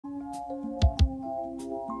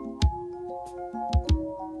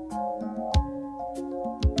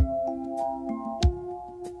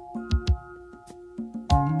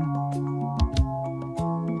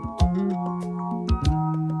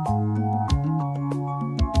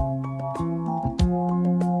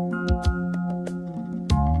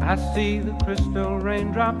I see the crystal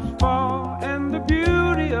raindrops fall, and the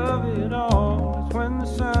beauty of it all is when the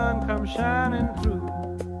sun comes shining through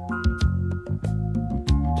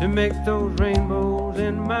to make those rainbows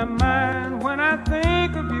in my mind. When I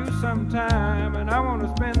think of you sometime, and I want to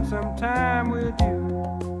spend some time with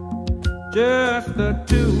you, just the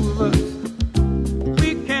two of us.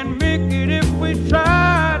 We can make it if we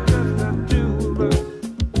try, just the two of us.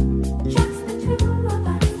 Just the two of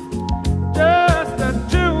us. Just the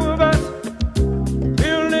two of us.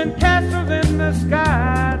 Building castles in the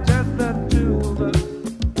sky, just the two of us.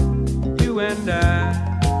 You and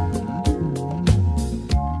I.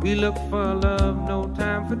 We look for love, no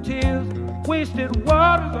time for tears. Wasted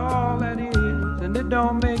water's all that is, and it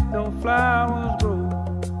don't make no flowers grow.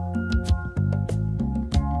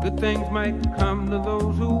 Good things might come to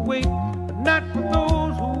those who wait, but not for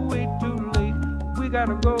those who wait too late. We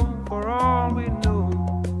gotta go for all we know.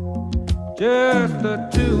 Just the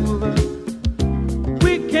two of us.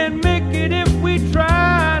 We can make it if we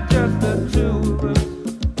try, just the two of us.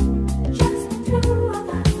 Just the two of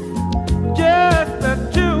us. Just the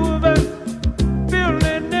two of us.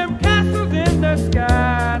 Building them castles in the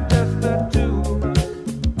sky, just the two of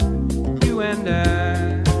us. You and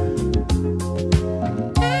I.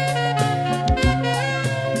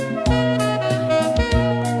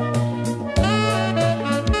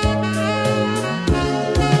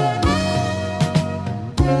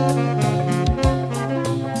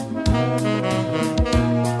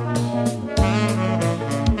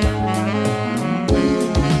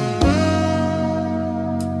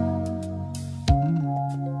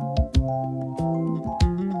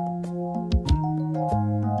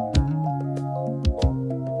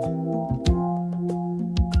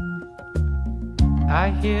 I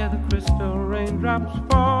hear the crystal raindrops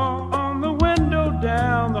fall on the window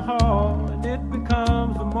down the hall, and it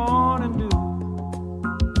becomes the morning dew.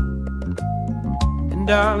 And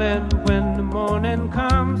darling, when the morning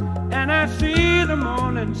comes and I see the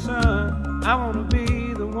morning sun, I want to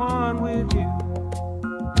be the one with you.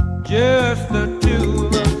 Just the two